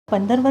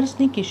15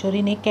 વર્ષની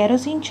કિશોરીને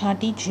કેરોસીન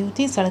છાંટી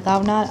જીવતી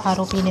સળગાવનાર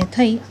આરોપીને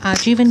થઈ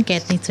આજીવન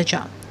કેદની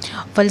સજા।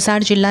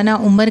 વલસાડ જિલ્લાના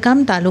ઉમરગામ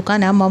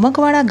તાલુકાના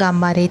મમકવાડા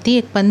ગામમાં રહેતી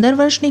એક 15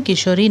 વર્ષની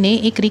કિશોરીને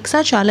એક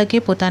રિક્ષા ચાલકે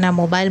પોતાના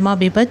મોબાઈલમાં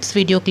બીભત્સ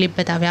વિડીયો ક્લિપ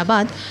બતાવ્યા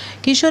બાદ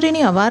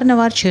કિશોરીની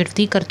અવારનવાર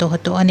છેડતી કરતો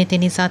હતો અને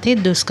તેની સાથે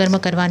દુષ્કર્મ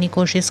કરવાની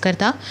કોશિશ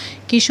કરતા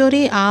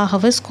કિશોરી આ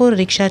હવસખોર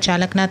રિક્ષા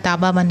ચાલકના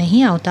તાબામાં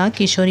નહીં આવતા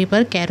કિશોરી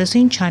પર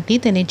કેરોસીન છાંટી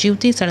તેને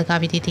જીવતી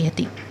સળગાવી દીધી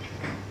હતી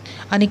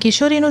અને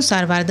કિશોરીનું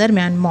સારવાર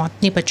દરમિયાન મોત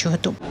નીપજ્યું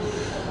હતું।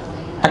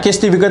 આ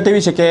કેસની વિગત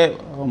એવી છે કે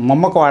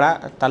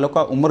મમકવાડા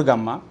તાલુકા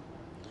ઉમરગામમાં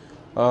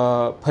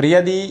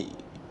ફરિયાદી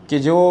કે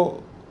જેઓ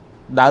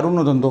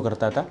દારૂનો ધંધો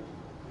કરતા હતા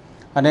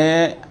અને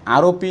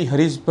આરોપી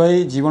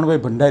હરીશભાઈ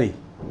જીવણભાઈ ભંડારી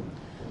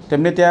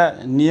તેમને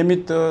ત્યાં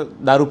નિયમિત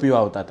દારૂ પીવા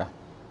આવતા હતા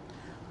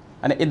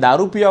અને એ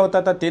દારૂ પીવા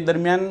આવતા હતા તે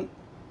દરમિયાન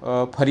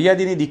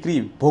ફરિયાદીની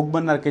દીકરી ભોગ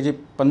બનનાર કે જે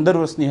 15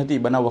 વર્ષની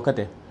હતી બનાવ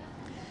વખતે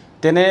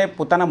તેને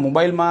પોતાના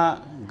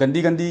મોબાઈલમાં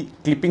ગંદી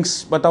ક્લિપિંગ્સ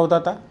બતાવતા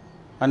હતા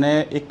અને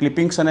એ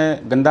ક્લિપિંગ્સ અને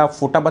ગંદા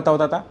ફોટા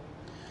બતાવતા હતા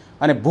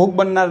અને ભોગ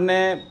બનનારને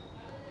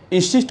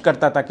ઇન્સિસ્ટ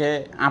કરતા હતા કે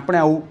આપણે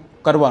આવું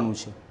કરવાનું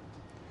છે।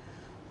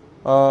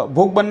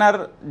 ભોગ બનનાર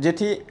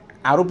જેથી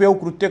આરોપી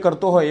આવું કૃત્ય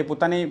કરતો હોય એ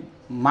પોતાની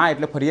મા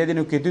એટલે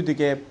ફરિયાદીને કહેતી હતી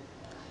કે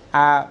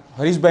આ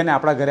હરીશભાઈને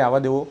આપણા ઘરે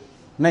આવવા દેવો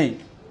નહીં।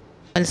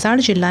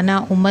 વલસાડ જિલ્લાના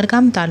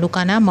ઉમરગામ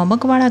તાલુકાના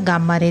મમકવાડા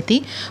ગામમાં રહેતી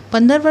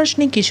 15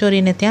 વર્ષની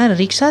કિશોરીને ત્યાં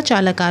રિક્ષા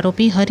ચાલક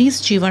આરોપી હરીશ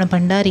જીવણ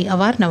ભંડારી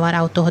અવારનવાર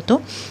આવતો હતો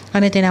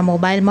અને તેના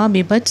મોબાઈલમાં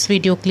બીભત્સ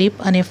વિડીયો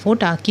ક્લિપ અને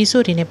ફોટા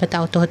કિશોરીને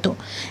બતાવતો હતો,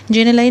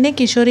 જેને લઈને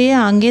કિશોરીએ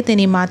આ અંગે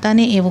તેની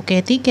માતાને એવું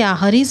કહેતી કે આ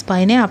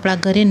હરીશભાઈને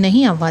આપણા ઘરે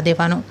નહીં આવવા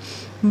દેવાનો।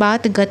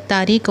 બાદ ગત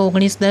તારીખ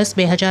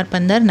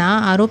 19/10/2015ના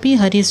આરોપી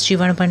હરીશ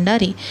જીવણ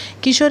ભંડારી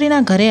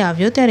કિશોરીના ઘરે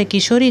આવ્યો ત્યારે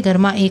કિશોરી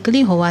ઘરમાં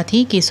એકલી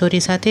હોવાથી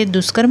કિશોરી સાથે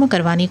દુષ્કર્મ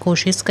કરવાની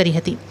કોશિશ કરી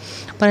હતી,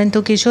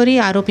 પરંતુ કિશોરી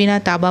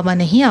આરોપીના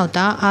તાબામાં નહીં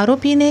આવતા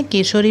આરોપીને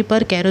કિશોરી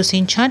પર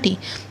કેરોસીન છાંટી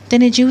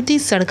તેને જીવતી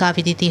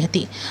સળગાવી દીધી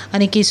હતી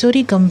અને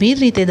કિશોરી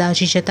ગંભીર રીતે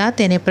દાઝી જતાં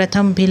તેને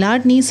પ્રથમ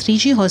ભિલાડની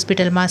શ્રીજી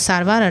હોસ્પિટલમાં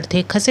સારવાર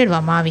અર્થે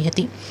ખસેડવામાં આવી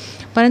હતી,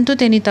 પરંતુ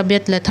તેની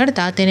તબિયત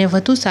લથડતા તેને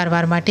વધુ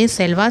સારવાર માટે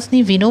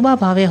સેલવાસની વિનોબા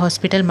ભાવે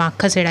હોસ્પિટલમાં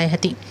ખસેડાઈ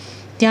હતી।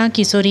 ત્યાં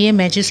કિશોરીએ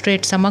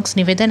મેજિસ્ટ્રેટ સમક્ષ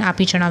નિવેદન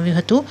આપી જણાવ્યું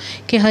હતું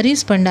કે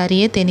હરીશ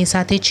ભંડારીએ તેની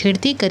સાથે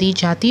છેડતી કરી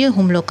જાતીય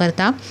હુમલો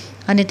કરતા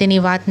અને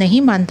તેની વાત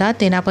નહીં માનતા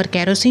તેના પર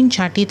કેરોસીન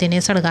છાંટી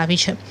તેને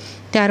સળગાવી છે।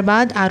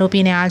 ત્યારબાદ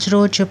આરોપીને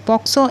આજરોજ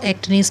પોક્સો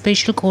એક્ટની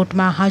સ્પેશિયલ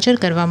કોર્ટમાં હાજર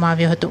કરવામાં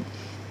આવ્યો હતો।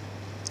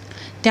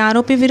 ત્યાં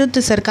આરોપી વિરુદ્ધ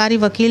સરકારી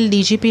વકીલ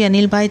ડીજીપી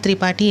અનિલભાઈ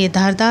ત્રિપાઠીએ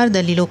ધારદાર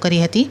દલીલો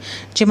કરી હતી,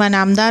 જેમાં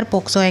નામદાર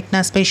પોક્સો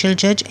એક્ટના સ્પેશિયલ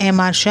જજ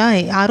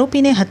એમ.આર.શાહે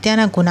આરોપીને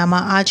હત્યાના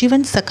ગુનામાં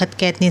આજીવન સખત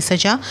કેદની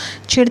સજા,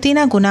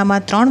 છેડતીના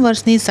ગુનામાં 3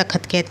 વર્ષની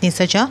સખત કેદની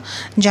સજા,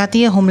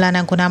 જાતીય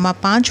હુમલાના ગુનામાં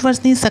 5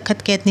 વર્ષની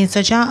સખત કેદની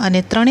સજા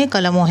અને 3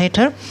 કલમો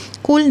હેઠળ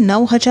કુલ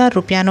 9,000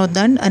 રૂપિયાનો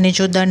દંડ અને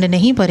જો દંડ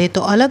નહીં ભરે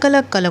તો અલગ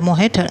અલગ કલમો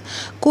હેઠળ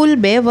કુલ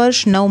 2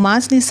 વર્ષ 9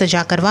 માસની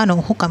સજા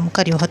કરવાનો હુકમ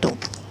કર્યો હતો।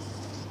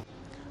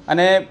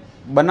 અને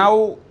બનાવ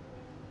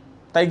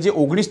તારીખ જે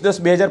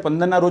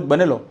 19/10/2015ના રોજ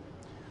બનેલો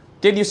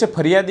તે દિવસે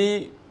ફરિયાદી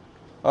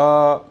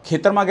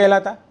ખેતરમાં ગયેલા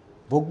હતા,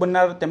 ભોગ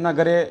બનનાર તેમના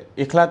ઘરે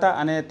એકલા હતા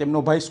અને તેમનો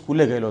ભાઈ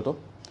સ્કૂલે ગયેલો હતો।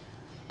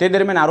 તે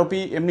દરમિયાન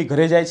આરોપી એમની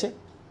ઘરે જાય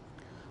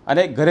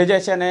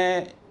છે અને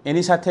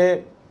એની સાથે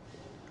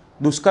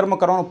દુષ્કર્મ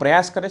કરવાનો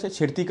પ્રયાસ કરે છે,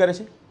 છેડતી કરે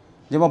છે,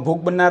 જેમાં ભોગ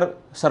બનનાર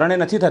શરણે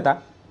નથી થતા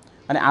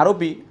અને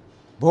આરોપી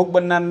ભોગ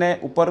બનનારને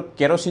ઉપર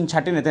કેરોસીન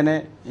છાંટીને તેને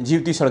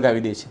જીવતી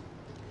સળગાવી દે છે।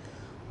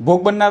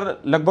 ભોગ બનનાર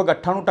લગભગ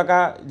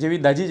 98% જેવી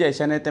દાઝી જાય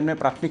છે અને તેમને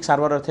પ્રાથમિક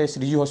સારવાર અર્થે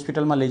શ્રીજી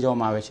હોસ્પિટલમાં લઈ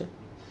જવામાં આવે છે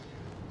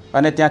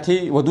અને ત્યાંથી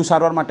વધુ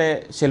સારવાર માટે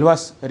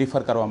સેલવાસ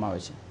રિફર કરવામાં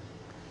આવે છે।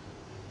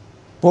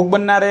 ભોગ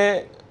બનનારે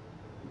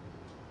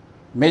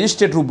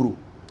મેજિસ્ટ્રેટ રૂબરૂ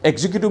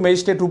એક્ઝિક્યુટિવ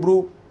મેજિસ્ટ્રેટ રૂબરૂ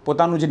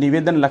પોતાનું જે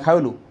નિવેદન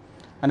લખાવેલું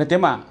અને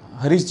તેમાં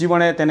હરીશ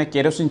જીવણે તેને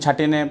કેરોસીન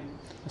છાંટીને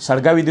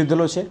સળગાવી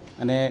દીધેલો છે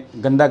અને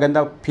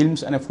ગંદા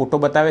ફિલ્મ્સ અને ફોટો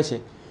બતાવે છે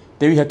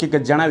તેવી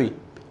હકીકત જણાવી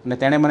અને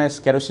તેણે મને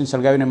કેરોસીન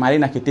સળગાવીને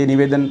મારી નાખી તે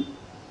નિવેદન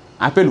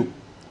આપેલું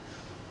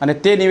અને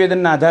તે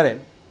નિવેદનના આધારે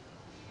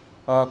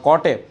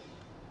કોર્ટે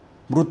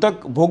મૃતક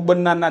ભોગ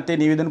બનનારના તે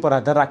નિવેદન પર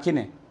આધાર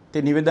રાખીને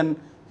તે નિવેદન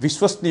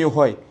વિશ્વસનીય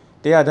હોય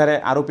તે આધારે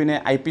આરોપીને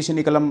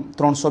આઈપીસીની કલમ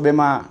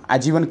 302માં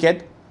આજીવન કેદ,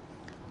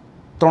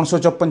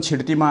 354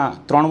 છેડતીમાં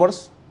 3 વર્ષ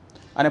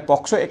અને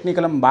પોક્સો એક્ટની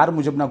કલમ 12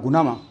 મુજબના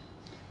ગુનામાં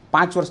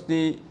 5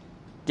 વર્ષની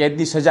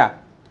કેદની સજા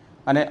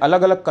અને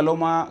અલગ અલગ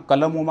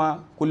કલમોમાં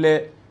કુલ્લે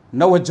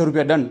 9,000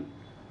 રૂપિયા દંડ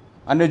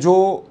અને જો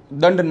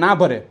દંડ ના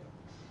ભરે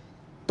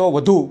તો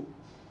વધુ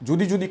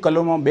જુદી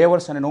કલમોમાં 2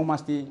 વર્ષ અને 9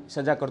 માસની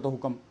સજા કરતો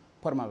હુકમ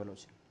ફરમાવેલો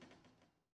છે।